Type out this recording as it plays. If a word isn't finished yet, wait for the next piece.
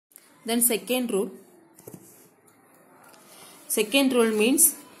Then second rule means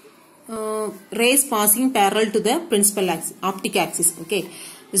rays passing parallel to the principal axis, optic axis. Okay,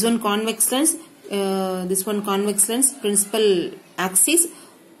 this one convex lens, principal axis.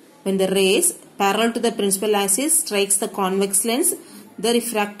 When the rays parallel to the principal axis strikes the convex lens, the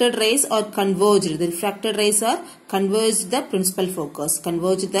refracted rays are converged. The refracted rays are converged the principal focus.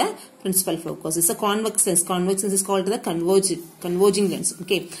 It's a convex lens. Convex lens is called the converging lens.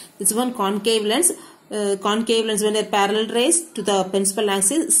 Okay, this one concave lens. Concave lens, when a parallel rays to the principal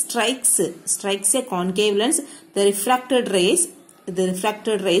axis strikes a concave lens, the refracted rays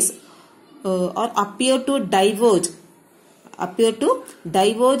or appear to diverge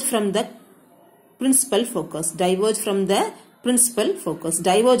from the principal focus. Diverge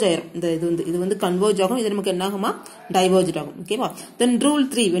ஆயிரும். இது வந்து converge ஆகும். இது நமக்கு என்ன ஆகுமா? Diverge ஆகும். ஓகேவா? Then rule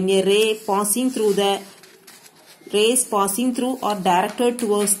 3, when a rays passing through or directed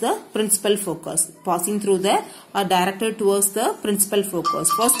towards the principal focus.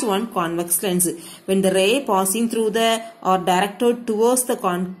 First one, convex lens. When the ray passing through or directed towards the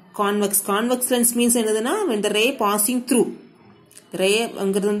convex lens means என்னதுன்னா, when the ray passing through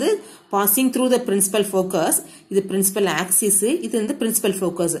passing through the principal focus, இது principal axis, இது வந்து principal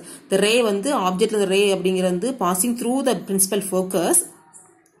focus. The ray வந்து object the ray அப்படிங்கிறது passing through the principal focus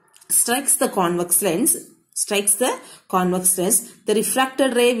strikes the convex lens. The refracted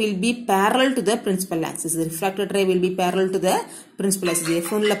ray will be parallel to the principal axis.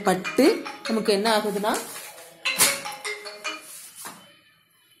 F1 ல பட்டு நமக்கு என்ன ஆகுதுன்னா,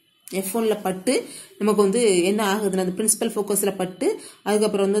 F1 ல பட்டு நமக்கு வந்து என்ன ஆகுதுன்னா, அந்த பிரின்சிபல் ஃபோக்கஸ்ல பட்டு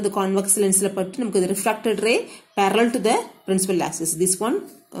அதுக்கப்புறம் வந்து அந்த கான்வெக்ஸ் லென்ஸ்ல பட்டு நமக்கு refracted ray parallel to the principal axis. This one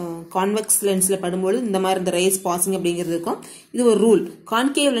convex லென்ஸ்ல படும்போது இந்த மாதிரி இந்த ரேஸ் பாசிங் அப்படிங்கிறது இருக்கும். இது ஒரு ரூல்.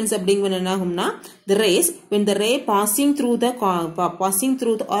 கான்கேவ் லென்ஸ் அப்படிங்கிறது என்ன ஆகும்னா, the rays when the ray passing through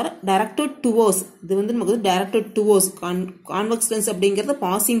or directed towards, இது வந்து நமக்கு directed towards. கான்வெக்ஸ் லென்ஸ் அப்படிங்கிறது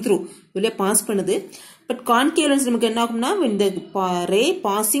passing through வெளியே பாஸ் பண்ணுது. பட் கான்கேவ் லென்ஸ் நமக்கு என்ன ஆகும்னா, when the ray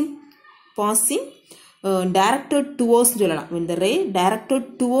passing directed towards சொல்லலாம். When the ray directed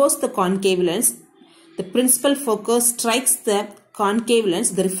towards the concave lens, the principal focus strikes the concave lens,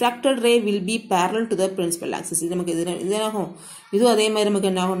 the refracted ray will be parallel to the principal axis. இது நமக்கு இது ஆகும். இது அதே மாதிரி நமக்கு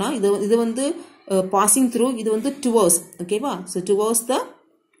என்ன ஆகும்னா, இது வந்து passing through, இது வந்து towards. ஓகேவா? So towards the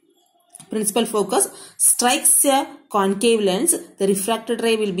principal focus strikes a concave lens, the refracted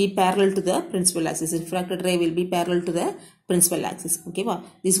ray will be parallel to the principal axis. Okay va?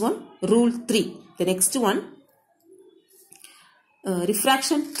 This one rule 3. The next one,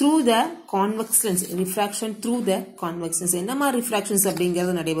 refraction through the convex lens. என்ன மாதிரி refractions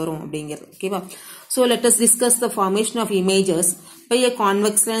அப்படிங்கிறது நடைபெறும் அப்படிங்கிறது. ஓகேவா? So let us discuss the formation of images by a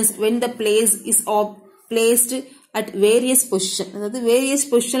convex lens when the place is placed at various position. அதாவது various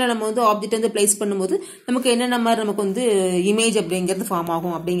positionல நம்ம வந்து object வந்து பிளேஸ் பண்ணும்போது நமக்கு என்னென்ன மாதிரி நமக்கு வந்து இமேஜ் அப்படிங்கிறது ஃபார்ம்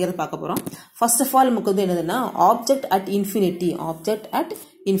ஆகும் அப்படிங்கறது பார்க்க போறோம். ஃபர்ஸ்ட் ஆஃப் ஆல் நமக்கு வந்து என்னதுன்னா, object at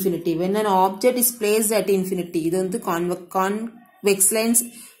infinity. When an object is placed at infinity, இது வந்து convex lens,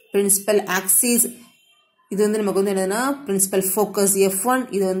 principal axis, இது வந்து நமக்கு வந்து என்னதுன்னா principal focus F1,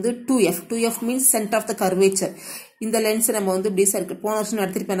 இது வந்து 2F means center of the curvature. இந்த லென்ஸ் நம்ம வந்து இப்படி சர்க்கிள் போன வருஷம்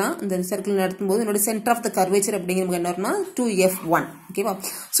நடத்திருப்பேன்னா, இந்த சர்க்கிள் நடத்தும் போது என்னோட சென்டர் ஆஃப் த கர்வேச்சர் அப்படிங்கிறது என்ன வரும்னா 2F1. ஓகேவா?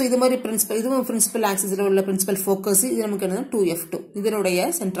 ஸோ இது மாதிரி இதுவும் பிரின்சிபல் ஆக்சிஸ்ல உள்ள பிரின்சிபல் ஃபோக்கஸ், இது நமக்கு என்ன 2F2, இதனுடைய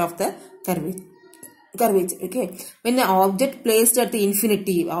centre of the curvature. Okay, when an object placed at the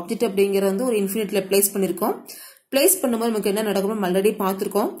infinity, object அப்படிங்கிறது வந்து ஒரு இன்ஃபினிட்டில பிளேஸ் பண்ணிருக்கோம். பிளேஸ் பண்ணும்போது நமக்கு என்ன நடக்கும் ஆல்ரெடி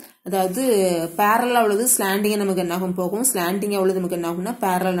பார்த்திருக்கோம். அதாவது பேரலா உள்ளது ஸ்லாண்டிங்கா நமக்கு என்ன ஆகும் போகும், ஸ்லாண்டிங்கா உள்ளது நமக்கு என்ன ஆகும்னா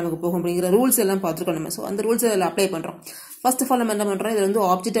பேரலா நமக்கு போகும் அப்படிங்கிற ரூல்ஸ் எல்லாம் பார்த்திருக்கோம் நம்ம. ஸோ அந்த ரூல்ஸ் அதில் அப்ளை பண்றோம். ஃபர்ஸ்ட் ஆஃப் ஆல் நம்ம என்ன பண்றோம், இது வந்து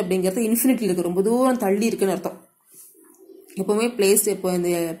ஆப்ஜெக்ட் அப்படிங்கிறது இன்ஃபினிட்டில இருக்கு, ரொம்ப தூரம் தள்ளி இருக்குன்னு அர்த்தம். எப்பவுமே பிளேஸ், இப்போ இந்த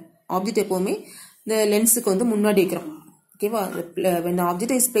ஆப்ஜெக்ட் எப்பவுமே இந்த லென்ஸுக்கு வந்து முன்னாடி வைக்கிறோம். ஓகேவா? when the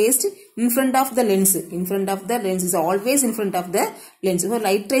object is placed in front of the lens is always in front of the lens. So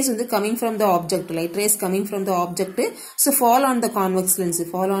light rays வந்து coming from the object, so fall on the convex lens,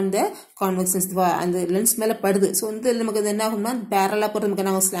 அந்த lens மேல படுது. So வந்து நமக்கு என்ன ஆகும்னா, பேரலா போறது நமக்கு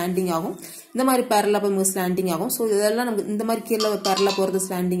என்ன ஸ்லாண்டிங் ஆகும், இந்த மாதிரி பேரலா போகிறது ஸ்லாண்டிங் ஆகும். ஸோ இதெல்லாம் நமக்கு இந்த மாதிரி கீழே பேரலா போறது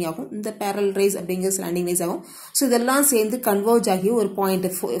ஸ்லாண்டிங் ஆகும், இந்த பேரல் ரேஸ் அப்படிங்கிறது ஸ்லாண்டிங் ரேஸ் ஆகும். ஸோ இதெல்லாம் சேர்ந்து கன்வர்ஜ் ஆகி ஒரு பாயிண்ட்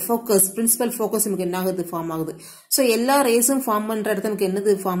ஃபோக்கஸ், பிரின்சிபல் ஃபோக்கஸ் நமக்கு என்ன ஆகுது, ஃபார்ம் ஆகுது. ஸோ எல்லா ரேஸும் ஃபார்ம் பண்ற இடத்துல நமக்கு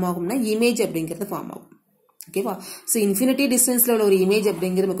என்னது ஃபார்ம் ஆகும்னா இமேஜ் அப்படிங்கிறது ஃபார்ம் ஆகும். ஓகேவா? ஸோ இன்ஃபினிட்டி டிஸ்டன்ஸ்ல உள்ள ஒரு இமேஜ்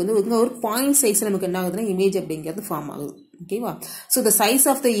அப்படிங்கிறது நமக்கு வந்து ஒரு பாயிண்ட் சைஸ் நமக்கு என்ன ஆகுதுன்னா இமேஜ் அப்படிங்கிறது ஃபார்ம் ஆகுது. ஓகேவா? So the size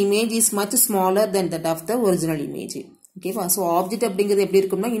of the image is much smaller than that of the original image. ஓகேவா? ஸோ ஆப்ஜெக்ட் அப்படிங்கிறது எப்படி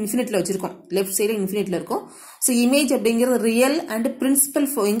இருக்கும்னா இன்ஃபினிட்ல வச்சிருக்கோம், லெஃப்ட் சைடு இன்ஃபினிட்ல இருக்கும். ஸோ இமேஜ் அப்படிங்கிறது ரியல் அண்ட் பிரின்சிபல்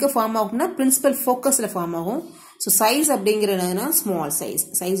எங்க ஃபார்ம் ஆகும்னா பிரின்சிபல் ஃபோக்கஸ்ல ஃபார்ம் ஆகும். So size அப்படிங்கிறதுனா small size.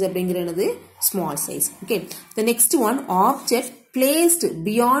 Size அப்படிங்கிறது small size. Okay. The next one object placed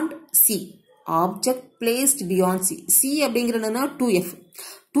beyond C. Object placed beyond C. C அப்படிங்கிறதுனா 2f.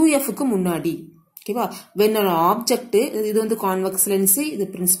 2fக்கு முன்னாடி. ஓகேவா. when an object, இது வந்து convex lens, இது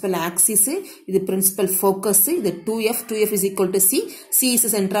principal axis, இது principal focus, இது 2f. 2f is equal to c. c is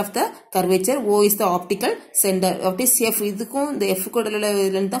the center of the curvature. o is the optical center. What is f? இதுக்கும் இந்த f கூட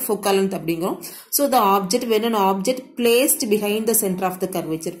length தான் focal length அப்படிங்கிறோம். so the object, when an object placed behind the center of the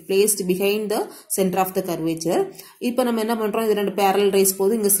curvature, placed behind the center of the curvature. இப்போ நம்ம என்ன பண்றோம், இது ரெண்டு parallel rays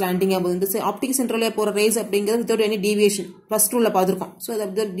போகுது, இங்க slanting ஆகுது. இந்த ஆப்டிக் சென்டர்ல போற rays அப்படிங்கிறது without any deviation ஃபர்ஸ்ட் ரூல்ல பார்த்திருக்கோம். so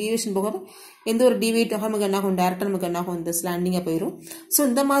அது deviation போகாம எந்த ஒரு டிவியேட் ஆக நமக்கு என்ன ஆகும், டைரக்டா நமக்கு என்ன ஆகும், இந்த ஸ்லாண்டிங்கா போயிடும். சோ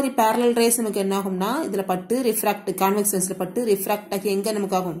இந்த மாதிரி parallel rays நமக்கு என்ன ஆகும்னா இதுல பட்டு ரிஃப்ராக்ட், கான்வெக்ஸ் லென்ஸ்ல பட்டு ரிஃப்ராக்ட் ஆகி எங்க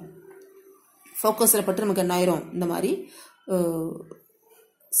நமக்கு ஆகும், ஃபோக்கஸ்ல பட்டு நமக்கு என்ன ஆயிரும், இந்த மாதிரி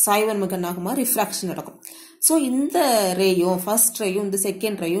சாய்வு நமக்கு என்ன ஆகுமா, ரிஃப்ராக்ஷன் நடக்கும். சோ இந்த ரேயும் ஃபர்ஸ்ட் ரேயும் இந்த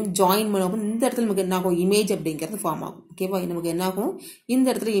செகண்ட் ரேயும் ஜாயின் பண்ணும்போது இந்த இடத்துல நமக்கு என்ன ஆகும், இமேஜ் அப்படிங்கிறது ஃபார்ம் ஆகும். ஓகேவா. நமக்கு என்ன ஆகும், இந்த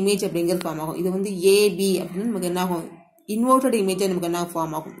இடத்துல இமேஜ் அப்படிங்கிறது ஃபார்ம் ஆகும். இது வந்து ஏபி அப்படின்னு நமக்கு என்ன ஆகும், இன்வெர்டட் இமேஜ் நமக்கு என்ன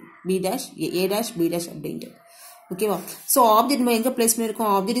ஃபார்ம் ஆகும், b dash a dash b dash அப்படின்ட்டு. ஓகேவா. சோ ஆப்ஜெக்ட் நம்ம எங்க பிளேஸ்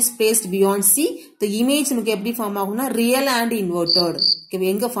பண்ணிருக்கோம், object is placed beyond C. The image நமக்கு எப்படி ஃபார்ம் ஆகும்னா ரியல் அண்ட் இன்வெர்டட். ஓகேவா.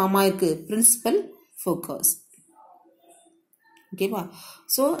 எங்க ஃபார்ம் ஆயிருக்கு, பிரின்சிபல் ஃபோக்கஸ். ஓகேவா.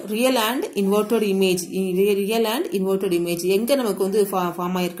 So real and inverted image, real and inverted image எங்க நமக்கு வந்து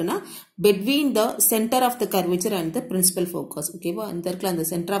ஃபார்ம் ஆயிருக்குன்னா between the center of the curvature and the principal focus. ஓகேவா. இந்த இடத்துல அந்த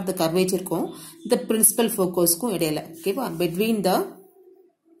சென்டர் ஆஃப் த கர்வேச்சருக்கும் இந்த பிரின்சிபல் ஃபோக்கஸ்க்கும் இடையில. ஓகேவா. between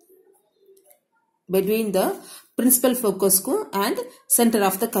the principal focusக்கும் and center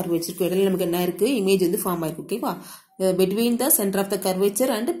of the curvature இடையில நமக்கு என்ன இருக்கு, இமேஜ் வந்து ஃபார்ம் ஆயிருக்கு. ஓகேவா. between the center of the curvature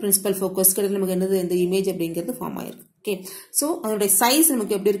and principal focus இடையில நமக்கு என்னது, இந்த இமேஜ் அப்படிங்கிறது ஃபார்ம் ஆயிருக்கு. ஓகே. சோ அதோட சைஸ்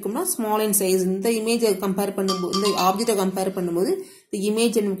நமக்கு எப்படி இருக்கும்னா ஸ்மால் இன் சைஸ். இந்த இமேஜை கம்பேர் பண்ணும்போது, இந்த ஆப்ஜெக்டை கம்பேர் பண்ணும்போது இந்த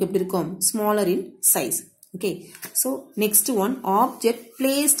இமேஜ் நமக்கு எப்படி இருக்கும், smaller in size. Okay. So next one object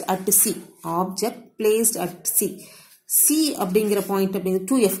placed at C. Object placed at C. C அப்படிங்கிற பாயிண்ட் அப்படிங்கிறது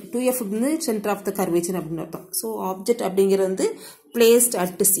 2f. 2f வந்து சென்டர் ஆஃப் த கர்வேச்சர் அப்படின்னு அர்த்தம். ஸோ ஆப்ஜெக்ட் அப்படிங்கிறது வந்து placed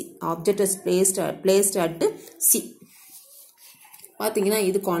at C. Object is placed at C. பாத்தீங்கன்னா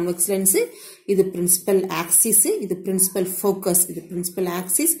இது convex lens, இது பிரின்சிபல் ஆக்சிஸ், இது பிரின்சிபல் ஃபோக்கஸ், இது பிரின்சிபல்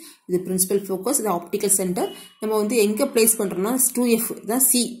ஆக்சிஸ், இது பிரின்சிபல் ஃபோக்கஸ், இது ஆப்டிக்கல் சென்டர். நம்ம வந்து எங்க பிளேஸ் பண்றோம்னா 2f தான்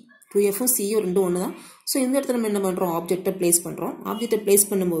சி. 2fும் சியும் ரெண்டும் ஒன்று தான். ஸோ இந்த இடத்துல நம்ம என்ன பண்ணுறோம், ஆப்ஜெக்டை பிளேஸ் பண்ணுறோம். ஆப்ஜெக்டை பிளேஸ்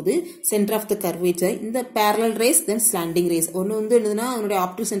பண்ணும்போது சென்டர் ஆஃப் த கர்வேச்சர், இந்த பேரலல் ரேஸ், தென் ஸ்லாண்டிங் ரேஸ். ஒன்று வந்து என்னதுன்னா அதனுடைய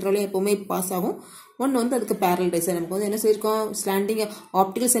ஆப்டிக் சென்டர்லேயே எப்பவுமே பாஸ் ஆகும். ஒன்று வந்து அதுக்கு பேரல் ரேஸ். நமக்கு வந்து என்ன சொல்லியிருக்கோம், ஸ்லாண்டிங்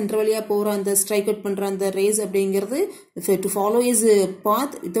ஆப்டிக்கல் சென்டர் வழியாக போகிற அந்த ஸ்ட்ரைக் அவுட் பண்ணுற அந்த ரேஸ் அப்படிங்கிறது to follow is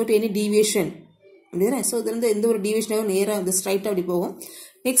path without any deviation அப்படின்னா. ஸோ இது வந்து எந்த ஒரு டீவியேஷனாகவும் நேராக அந்த ஸ்ட்ரைட்டாக அப்படி போகும்.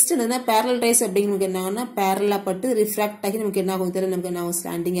 நெக்ஸ்ட் என்னன்னா பேரல் ரேஸ் அப்படிங்கிறது என்னன்னா பேரலா பட்டு ரிஃப்ராக்ட் ஆகி நமக்கு என்ன ஆகும், தெரியல நமக்கு என்ன ஆகும்,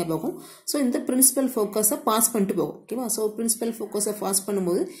 ஸ்லாண்டிங்கா போகும். ஸோ இந்த பிரின்சிபல் ஃபோக்கஸை பாஸ் பண்ணிட்டு போகும். ஓகேவா. ஸோ பிரின்சிபல் ஃபோக்கஸை பாஸ்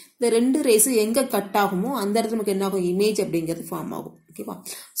பண்ணும்போது இந்த ரெண்டு ரேஸ் எங்க கட் ஆகுமோ அந்த இடத்துல நமக்கு என்ன ஆகும், இமேஜ் அப்படிங்கிறது ஃபார்ம் ஆகும். ஓகேவா.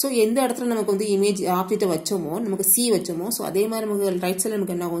 ஸோ எந்த இடத்துல நமக்கு வந்து இமேஜ் ஆப்ஜெக்டை வச்சோமோ, நமக்கு சி வச்சோமோ, ஸோ அதே மாதிரி நமக்கு ரைட் சைடில்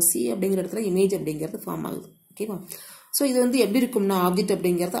நமக்கு என்ன ஆகும், சி அப்படிங்கிற இடத்துல இமேஜ் அப்படிங்கிறது ஃபார்ம் ஆகுது. ஓகேவா. ஸோ இது வந்து எப்படி இருக்கும்னா ஆப்ஜெக்ட்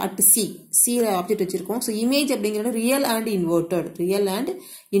அப்படிங்கிறது அட் சி. சியில் ஆப்ஜெக்ட் வச்சிருக்கோம். ஸோ இமேஜ் அப்படிங்கிறது real and inverted. Real and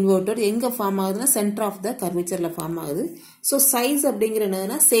inverted எங்க ஃபார்ம் ஆகுதுன்னா சென்டர் ஆஃப் த கர்வேச்சர்ல ஃபார்ம் ஆகுது. ஸோ சைஸ் அப்படிங்கிற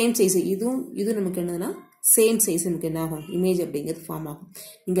என்னதுன்னா சேம் சைஸ். இது நமக்கு என்னதுன்னா சேம் சைஸ் நமக்கு என்ன ஆகும், இமேஜ் அப்படிங்கிறது ஃபார்ம் ஆகும்.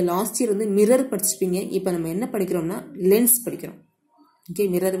 நீங்க லாஸ்ட் இயர் வந்து மிரர் படிச்சிருப்பீங்க. இப்போ நம்ம என்ன படிக்கிறோம்னா லென்ஸ் படிக்கிறோம். ஓகே.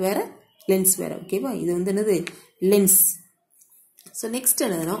 மிரர் வேற, லென்ஸ் வேற. ஓகேவா. இது வந்து என்னது, லென்ஸ். ஸோ நெக்ஸ்ட்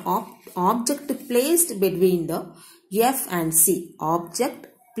என்னதுன்னா object placed between the F and C. Object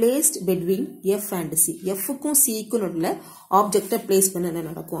placed between F and C. Fக்கும் Cக்கும் நடுவுல ஆப்ஜெக்டை பிளேஸ் பண்ண என்ன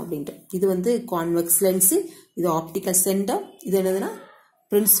நடக்கும் அப்படின்ட்டு. இது வந்து கான்வெக்ஸ் லென்ஸ், இது ஆப்டிக்கல் சென்டர், இது என்னதுன்னா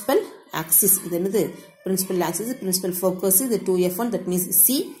பிரின்சிபல் ஆக்சிஸ். இது என்னது, பிரின்சிபல் ஆக்சிஸ், பிரின்சிபல் ஃபோக்கஸ். இது 2f1, தட் மீன்ஸ்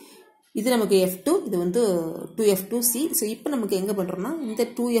C. இது நமக்கு F2, இது வந்து 2f2C. ஸோ இப்போ நமக்கு எங்க பண்றோம்னா இந்த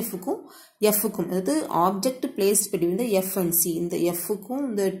 2fக்கும் Fக்கும், அதாவது object placed between the F and C. இந்த Fக்கும்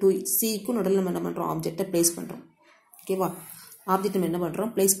இந்த 2Cக்கும் நடுவில் நம்ம என்ன பண்றோம், ஆப்ஜெக்டை பிளேஸ் பண்றோம். ஓகேவா. ஆப்ஜெக்ட் நம்ம என்ன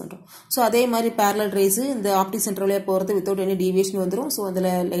பண்றோம், பிளேஸ் பண்றோம். ஸோ அதே மாதிரி பேரலல் ரேஸ் இந்த ஆப்டிக் சென்டர் வழியாக போகிறது வித்தவுட் எனி டீவியேஷன் வந்துடும். ஸோ அதில்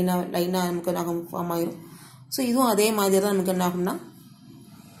லைனாக நமக்கு நாகம் ஃபார்ம் ஆயிரும். ஸோ இதுவும் அதே மாதிரி தான் நமக்கு என்ன ஆகும்னா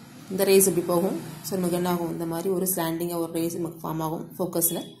இந்த ரேஸ் இப்படி போகும். ஸோ நமக்கு என்ன ஆகும், இந்த மாதிரி ஒரு ஸ்லாண்டிங்காக ஒரு ரேஸ் நமக்கு ஃபார்ம் ஆகும்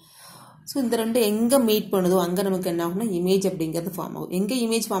ஃபோக்கஸில். ஸோ இந்த ரெண்டு எங்கே மீட் பண்ணுதோ அங்கே நமக்கு என்ன ஆகும்னா இமேஜ் அப்படிங்கிறது ஃபார்ம் ஆகும். எங்கே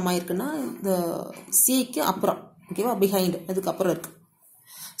இமேஜ் ஃபார்ம் ஆயிருக்குன்னா இந்த சிக்கு அப்புறம். ஓகேவா. பிஹைண்ட், அதுக்கப்புறம் இருக்கு.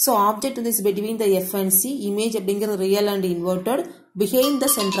 ஸோ ஆப்ஜெக்ட் வந்து is between the F and C, image அப்படிங்கிற real and inverted, behind the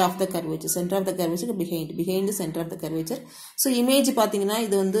centre of the curvature, centre of the curvature behind the centre of the curvature. So image பார்த்தீங்கன்னா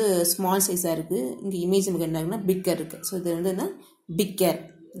இது வந்து small சைஸாக இருக்குது, இங்கே image நமக்கு என்ன இருக்குன்னா பிக்கர் இருக்குது. ஸோ இது வந்து என்ன பிக்கர்,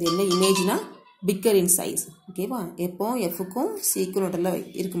 இது என்ன இமேஜ்னா பிக்கர் இன் சைஸ். ஓகேவா, எப்போ எஃப்க்கும் சிக்கும் நோட்டெல்லாம்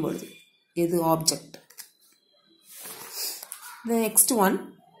இருக்கும்பொழுது எது ஆப்ஜெக்ட். The next one,